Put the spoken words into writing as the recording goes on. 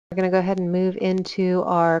We're going to go ahead and move into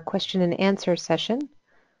our question and answer session.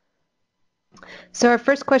 So our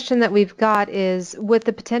first question that we've got is, with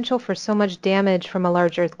the potential for so much damage from a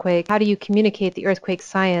large earthquake, how do you communicate the earthquake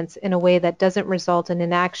science in a way that doesn't result in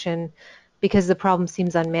inaction because the problem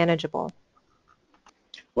seems unmanageable?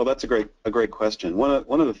 Well, that's a great question.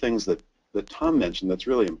 One of the things that Tom mentioned that's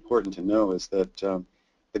really important to know is that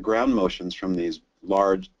the ground motions from these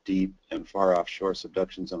large, deep, and far offshore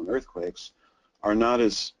subduction zone earthquakes are not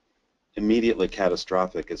as immediately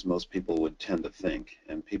catastrophic as most people would tend to think.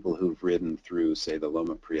 And people who've ridden through, say, the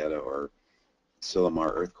Loma Prieta or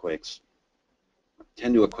Silomar earthquakes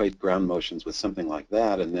tend to equate ground motions with something like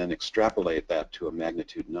that and then extrapolate that to a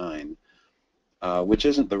magnitude 9, which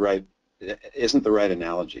isn't the right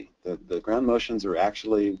analogy. The ground motions are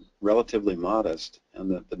actually relatively modest,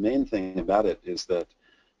 and the main thing about it is that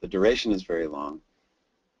the duration is very long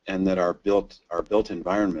and that our built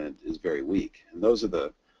environment is very weak. And those are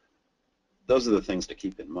the things to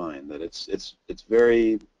keep in mind, that it's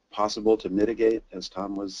very possible to mitigate, as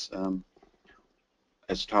Tom was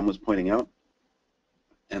pointing out,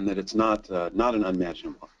 and that it's not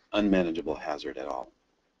an unmanageable hazard at all.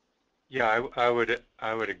 Yeah, I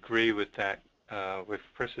would agree with that, with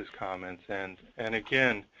Chris's comments, and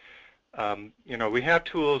again, you know, we have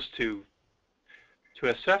tools to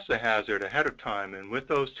assess the hazard ahead of time, and with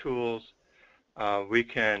those tools, we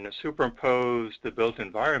can superimpose the built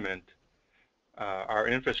environment, our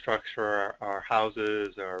infrastructure, our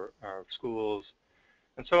houses, our schools,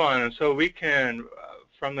 and so on. And so we can,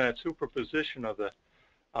 from that superposition of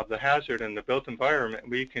the hazard and the built environment,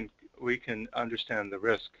 we can understand the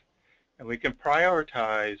risk, and we can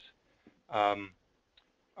prioritize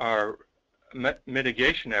our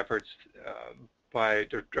mitigation efforts by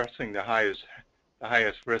addressing the highest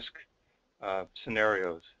risk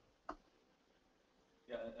scenarios.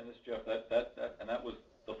 Yeah, and this, Jeff, that was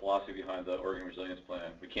the philosophy behind the Oregon Resilience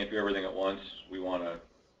Plan. We can't do everything at once. We want to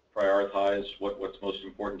prioritize what's most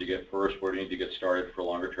important to get first, where do you need to get started for a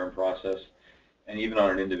longer-term process. And even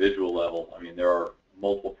on an individual level, I mean, there are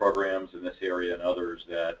multiple programs in this area and others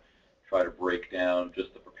that try to break down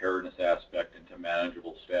just the preparedness aspect into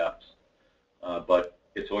manageable steps. But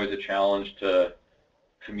it's always a challenge to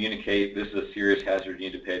communicate this is a serious hazard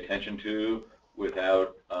you need to pay attention to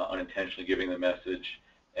without unintentionally giving the message,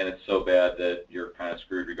 and it's so bad that you're kind of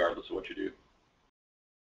screwed regardless of what you do.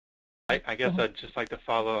 I guess I'd just like to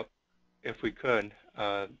follow up, if we could,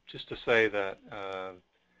 just to say that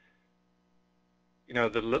you know,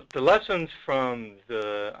 the lessons from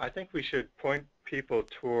I think we should point people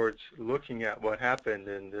towards looking at what happened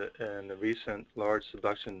in the recent large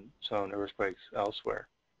subduction zone earthquakes elsewhere,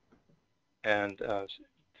 and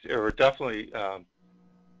there were definitely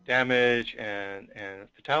damage and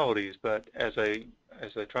fatalities, but as I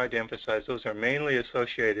tried to emphasize, those are mainly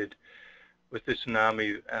associated with the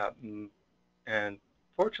tsunami, and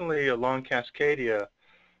fortunately along Cascadia,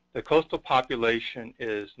 the coastal population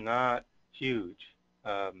is not huge.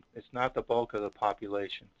 It's not the bulk of the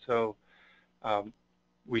population. So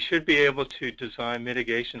we should be able to design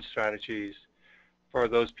mitigation strategies for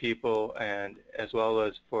those people, and as well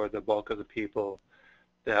as for the bulk of the people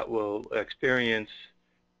that will experience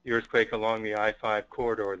the earthquake along the I-5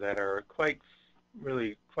 corridor that are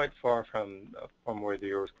really quite far from where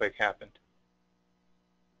the earthquake happened.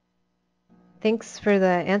 Thanks for the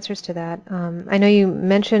answers to that. I know you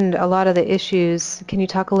mentioned a lot of the issues. Can you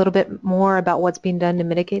talk a little bit more about what's being done to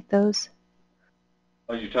mitigate those?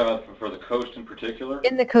 Oh, you're talking about for the coast in particular?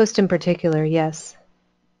 In the coast in particular, yes.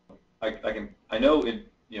 I know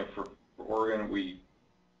for Oregon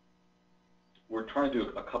we're trying to do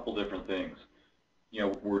a couple different things. You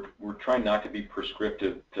know, we're trying not to be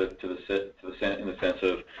prescriptive in the sense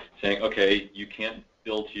of saying, okay, you can't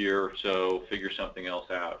build here, so figure something else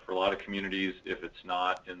out. For a lot of communities, if it's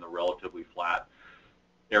not in the relatively flat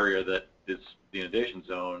area that is the inundation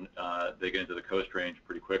zone, they get into the coast range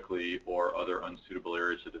pretty quickly, or other unsuitable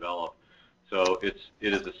areas to develop. So it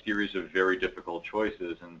is a series of very difficult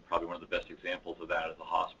choices, and probably one of the best examples of that is a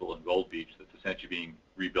hospital in Gold Beach that's essentially being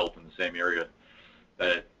rebuilt in the same area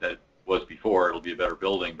that it was before. It'll be a better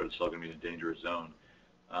building, but it's still going to be in a dangerous zone.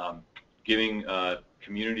 Giving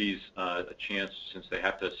communities a chance, since they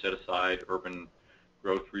have to set aside urban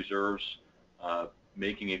growth reserves,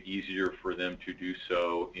 making it easier for them to do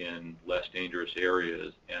so in less dangerous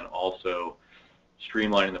areas, and also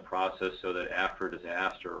streamlining the process so that after a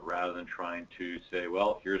disaster, rather than trying to say,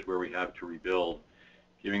 well, here's where we have to rebuild,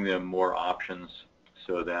 giving them more options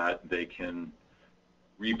so that they can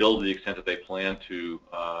rebuild to the extent that they plan to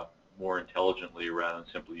more intelligently rather than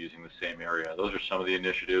simply using the same area. Those are some of the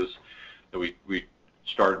initiatives that we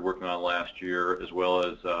started working on last year, as well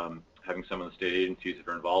as having some of the state agencies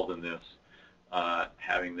that are involved in this,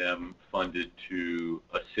 having them funded to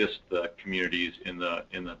assist the communities in the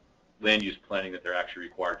land use planning that they're actually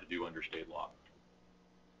required to do under state law.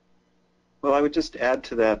 Well, I would just add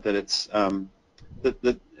to that that it's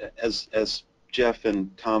as Jeff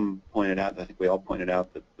and Tom pointed out, I think we all pointed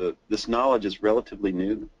out that this knowledge is relatively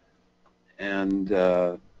new,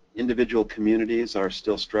 and individual communities are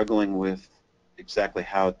still struggling with exactly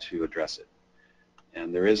how to address it.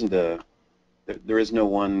 And there is no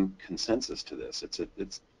one consensus to this.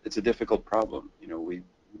 It's a difficult problem. You know,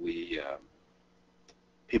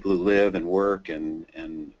 people who live and work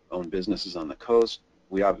and own businesses on the coast,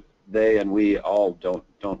 they and we all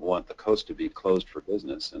don't want the coast to be closed for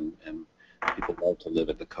business, and people love to live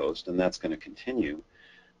at the coast, and that's going to continue.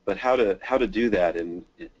 But how to do that in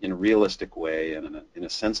a realistic way and in a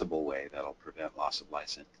sensible way that'll prevent loss of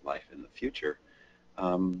life in the future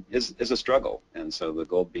is a struggle. And so the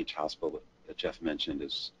Gold Beach Hospital that Jeff mentioned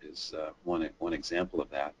is one example of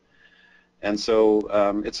that. And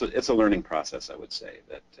so it's a learning process, I would say,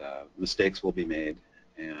 that mistakes will be made,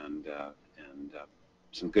 and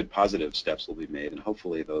some good positive steps will be made, and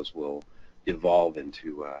hopefully those will evolve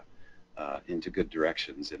into good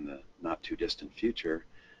directions in the not too distant future.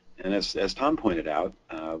 And as Tom pointed out,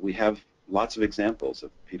 we have lots of examples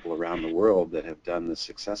of people around the world that have done this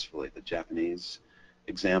successfully. The Japanese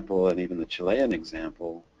example and even the Chilean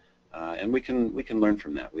example, and we can learn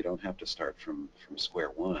from that. We don't have to start from square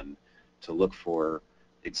one to look for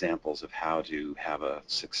examples of how to have a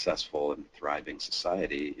successful and thriving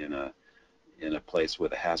society in a place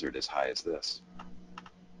with a hazard as high as this.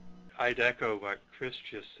 I'd echo what Chris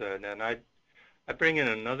just said, and I bring in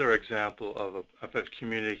another example of a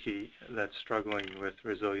community that's struggling with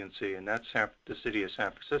resiliency, and that's the city of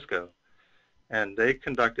San Francisco. And they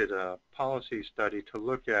conducted a policy study to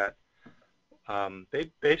look at,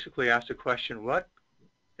 they basically asked the question, what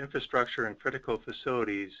infrastructure and critical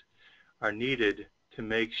facilities are needed to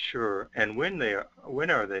make sure, and when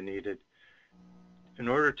are they needed, in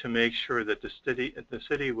order to make sure that the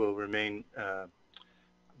city will remain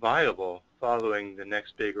viable following the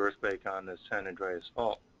next big earthquake on the San Andreas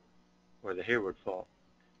Fault or the Hayward Fault.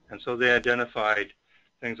 And so they identified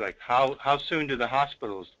things like how soon do the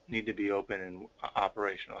hospitals need to be open and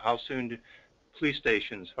operational? How soon do police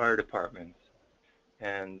stations, fire departments,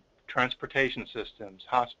 and transportation systems,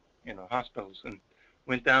 hospitals, and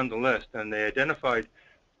went down the list, and they identified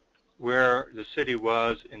where the city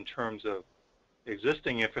was in terms of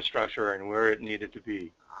existing infrastructure and where it needed to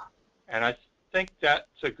be. And I think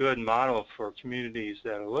that's a good model for communities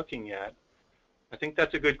that are looking at. I think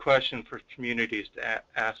that's a good question for communities to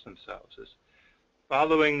ask themselves, is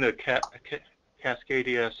following the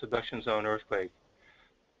Cascadia subduction zone earthquake,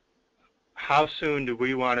 how soon do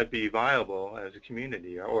we want to be viable as a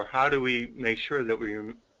community, or how do we make sure that we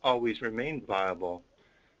always remain viable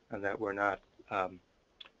and that we're not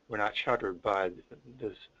shuttered by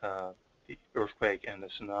this the earthquake and the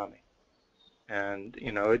tsunami? And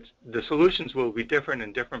the solutions will be different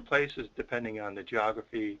in different places depending on the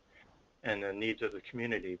geography and the needs of the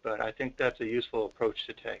community. But I think that's a useful approach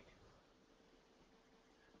to take.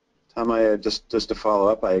 Tom, just to follow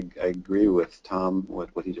up, I agree with Tom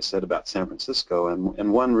with what he just said about San Francisco,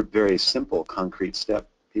 and one very simple, concrete step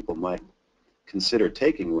people might consider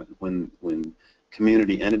taking when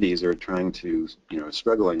community entities are trying to,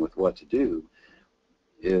 struggling with what to do,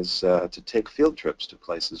 is to take field trips to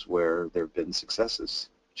places where there have been successes,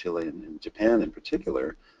 Chile and Japan in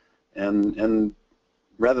particular, and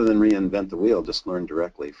rather than reinvent the wheel, just learn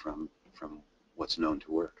directly from what's known to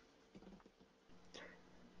work.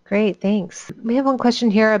 Great, thanks. We have one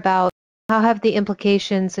question here about how have the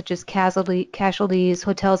implications such as casualties,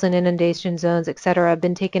 hotels and inundation zones, etc.,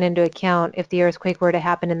 been taken into account if the earthquake were to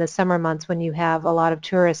happen in the summer months when you have a lot of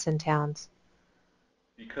tourists in towns?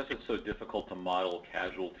 Because it's so difficult to model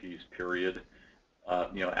casualties, period,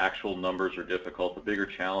 actual numbers are difficult. The bigger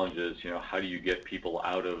challenge is, how do you get people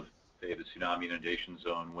out of, say, the tsunami inundation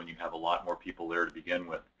zone when you have a lot more people there to begin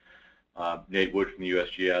with? Nate Wood from the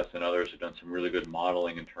USGS and others have done some really good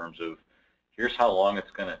modeling in terms of here's how long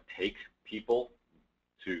it's going to take people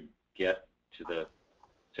to get to the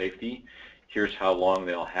safety. Here's how long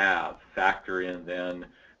they'll have. Factor in then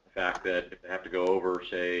the fact that if they have to go over,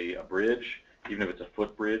 say, a bridge, even if it's a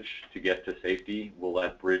footbridge to get to safety, will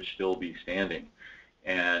that bridge still be standing?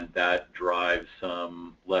 And that drives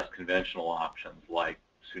some less conventional options like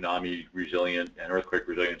tsunami resilient and earthquake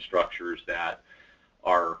resilient structures that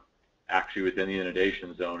are actually within the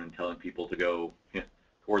inundation zone and telling people to go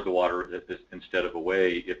toward the water instead of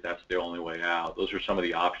away if that's the only way out. Those are some of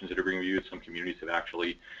the options that are being reviewed. Some communities have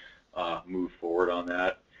actually moved forward on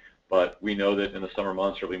that. But we know that in the summer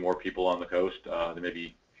months there will be more people on the coast. There may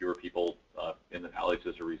be fewer people in the valleys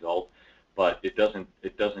as a result. But it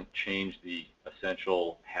doesn't change the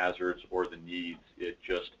essential hazards or the needs. It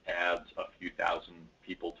just adds a few thousand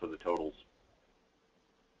people to the totals.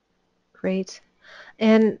 Great.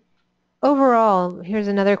 And overall, here's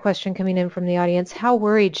another question coming in from the audience. How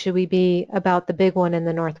worried should we be about the big one in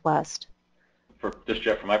the Northwest? For this,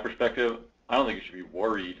 Jeff, from my perspective, I don't think you should be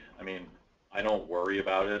worried. I mean, I don't worry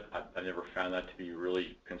about it. I never found that to be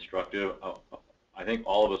really constructive. I think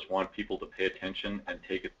all of us want people to pay attention and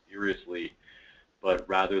take it seriously, but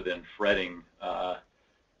rather than fretting,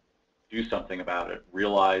 do something about it.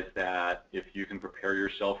 Realize that if you can prepare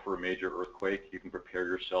yourself for a major earthquake, you can prepare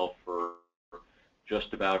yourself for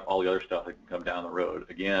just about all the other stuff that can come down the road.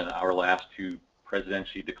 Again, our last two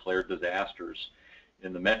presidentially declared disasters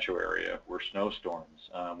in the metro area were snowstorms.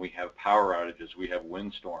 We have power outages. We have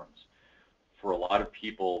windstorms. For a lot of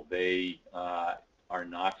people, they are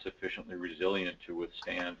not sufficiently resilient to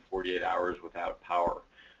withstand 48 hours without power.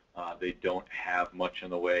 They don't have much in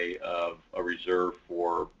the way of a reserve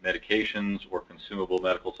for medications or consumable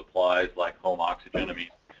medical supplies like home oxygen. I mean,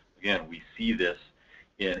 again, we see this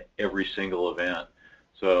in every single event.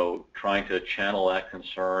 So trying to channel that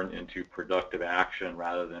concern into productive action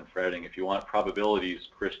rather than fretting. If you want probabilities,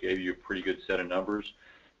 Chris gave you a pretty good set of numbers.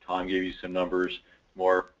 Tom gave you some numbers.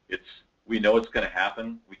 We know it's going to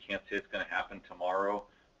happen. We can't say it's going to happen tomorrow,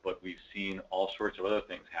 but we've seen all sorts of other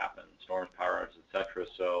things happen, storms, power outages, etc.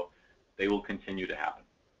 So they will continue to happen.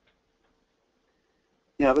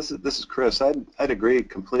 Yeah, this is Chris. I'd agree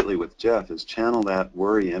completely with Jeff. Is channel that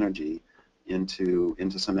worry energy into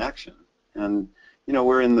some action. And you know,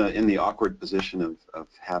 we're in the awkward position of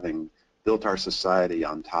having built our society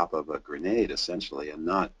on top of a grenade essentially, and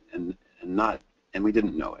we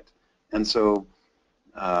didn't know it. And so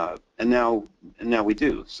and now we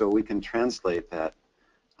do. So we can translate that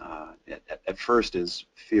at first is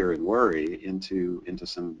fear and worry into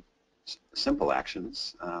some simple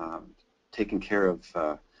actions, taking care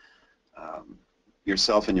of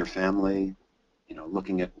yourself and your family, you know,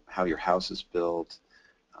 looking at how your house is built,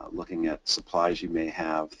 looking at supplies you may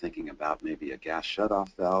have, thinking about maybe a gas shutoff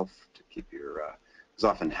valve to keep your, because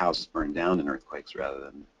often houses burn down in earthquakes rather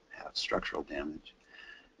than have structural damage.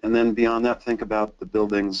 And then beyond that, think about the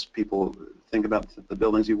buildings think about the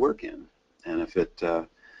buildings you work in. And if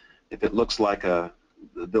it looks like the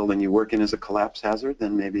building you work in is a collapse hazard,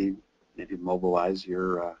 then maybe mobilize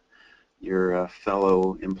your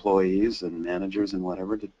fellow employees and managers and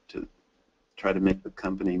whatever to try to make the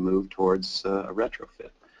company move towards a retrofit.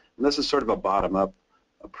 And this is sort of a bottom-up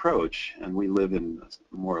approach, and we live in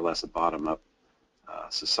more or less a bottom-up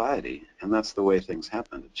society, and that's the way things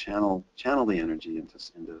happen. To channel the energy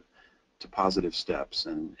into positive steps,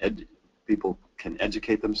 and people can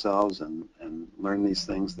educate themselves and learn these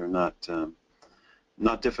things. They're not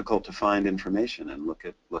difficult to find information and look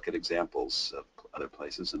at examples of other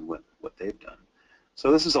places and what they've done.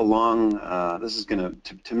 So this is a long. This is going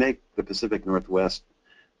to make the Pacific Northwest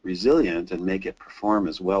resilient and make it perform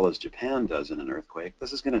as well as Japan does in an earthquake.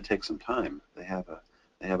 This is going to take some time. They have a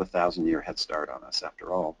 1,000-year head start on us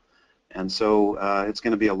after all, and so it's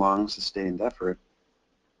going to be a long, sustained effort.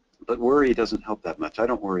 But worry doesn't help that much. I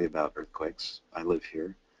don't worry about earthquakes. I live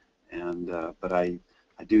here, and but I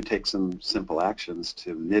do take some simple actions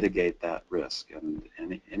to mitigate that risk. And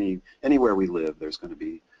anywhere we live, there's going to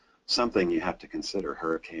be something you have to consider: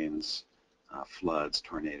 hurricanes, floods,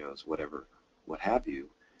 tornadoes, what have you.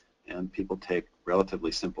 And people take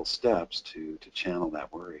relatively simple steps to channel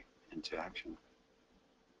that worry into action.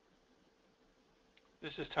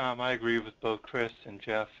 This is Tom. I agree with both Chris and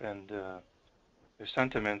Jeff and their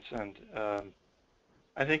sentiments. And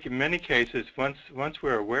I think in many cases, once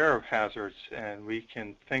we're aware of hazards and we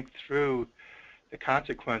can think through the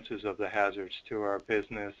consequences of the hazards to our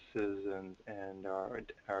businesses and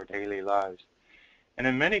our daily lives. And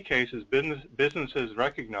in many cases, businesses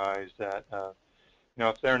recognize that you know,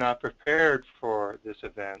 if they're not prepared for this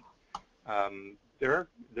event, they're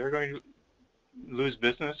going to lose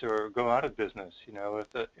business or go out of business. You know,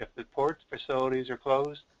 if the port facilities are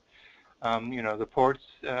closed, you know, the ports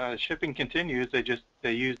shipping continues.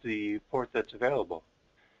 They use the port that's available,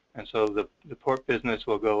 and so the port business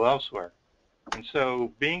will go elsewhere. And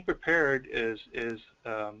so being prepared is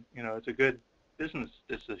you know, it's a good business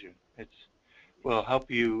decision. Will help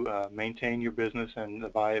you maintain your business and the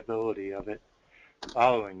viability of it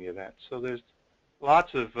following the event. So there's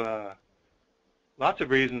lots of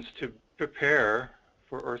reasons to prepare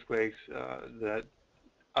for earthquakes that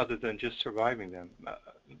other than just surviving them.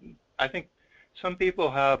 I think some people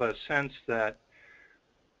have a sense that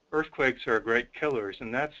earthquakes are great killers,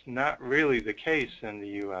 and that's not really the case in the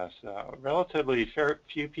U.S. Relatively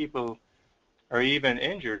few people are even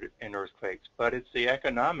injured in earthquakes, but it's the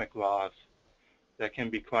economic loss that can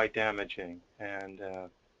be quite damaging. And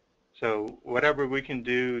so whatever we can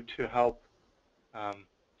do to help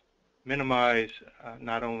minimize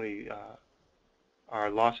not only our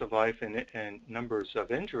loss of life and numbers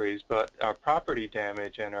of injuries, but our property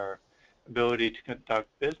damage and our ability to conduct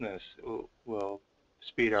business will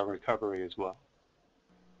speed our recovery as well.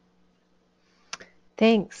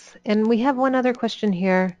 Thanks. And we have one other question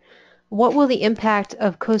here. What will the impact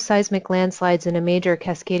of coseismic landslides in a major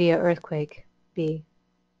Cascadia earthquake be?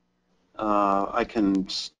 I can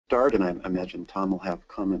start, and I imagine Tom will have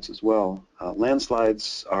comments as well.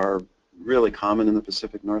 Landslides are really common in the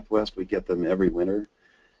Pacific Northwest. We get them every winter.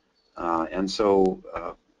 And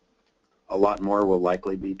so a lot more will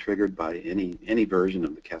likely be triggered by any version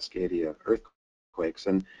of the Cascadia earthquakes.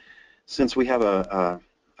 And since we have a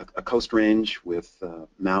coast range with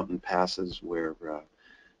mountain passes where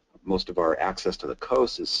most of our access to the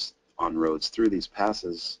coast is on roads through these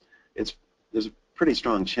passes, there's a pretty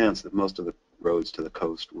strong chance that most of the roads to the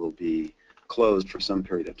coast will be closed for some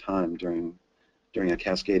period of time during a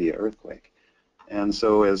Cascadia earthquake. And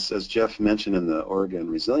so, as Jeff mentioned in the Oregon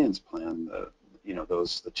Resilience Plan,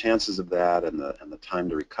 the chances of that and the time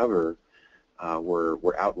to recover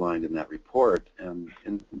were outlined in that report. And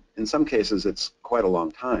in some cases, it's quite a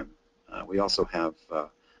long time. We also have a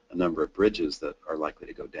number of bridges that are likely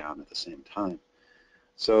to go down at the same time.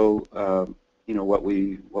 So, what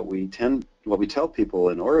we tell people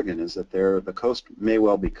in Oregon is that the coast may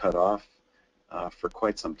well be cut off for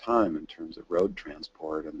quite some time in terms of road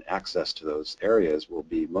transport, and access to those areas will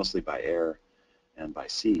be mostly by air and by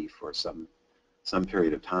sea for some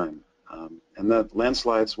period of time. And the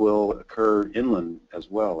landslides will occur inland as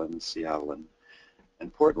well in Seattle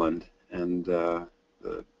and Portland, and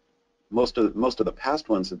most of the past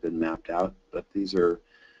ones have been mapped out, but these are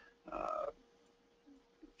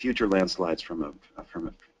future landslides from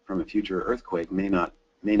a future earthquake may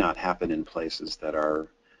not happen in places that are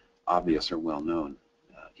obvious or well known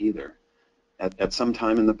either. At some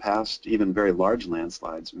time in the past, even very large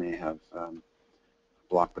landslides may have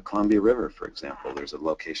blocked the Columbia River, for example. There's a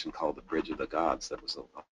location called the Bridge of the Gods that was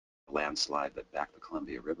a landslide that backed the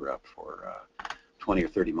Columbia River up for 20 or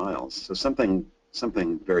 30 miles. So something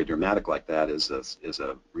very dramatic like that is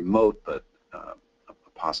a remote but a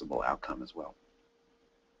possible outcome as well.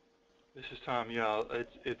 This is Tom. Yeah,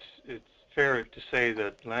 it's fair to say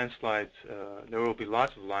that landslides, there will be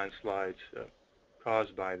lots of landslides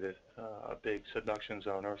caused by this big subduction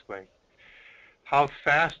zone earthquake. How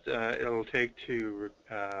fast it'll take to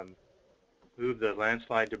move the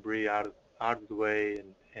landslide debris out of the way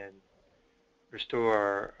and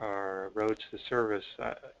restore our roads to service,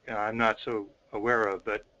 I'm not so aware of.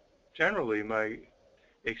 But generally, my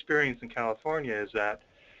experience in California is that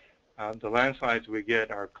the landslides we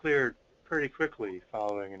get are cleared pretty quickly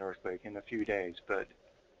following an earthquake, in a few days, but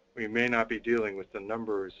we may not be dealing with the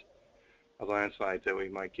numbers of landslides that we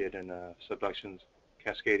might get in a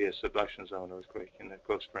Cascadia subduction zone earthquake in the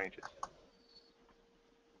Coast Ranges.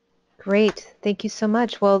 Great. Thank you so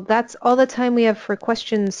much. Well, that's all the time we have for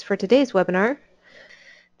questions for today's webinar.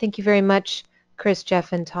 Thank you very much, Chris,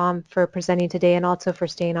 Jeff, and Tom, for presenting today, and also for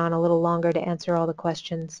staying on a little longer to answer all the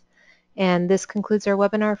questions. And this concludes our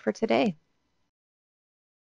webinar for today.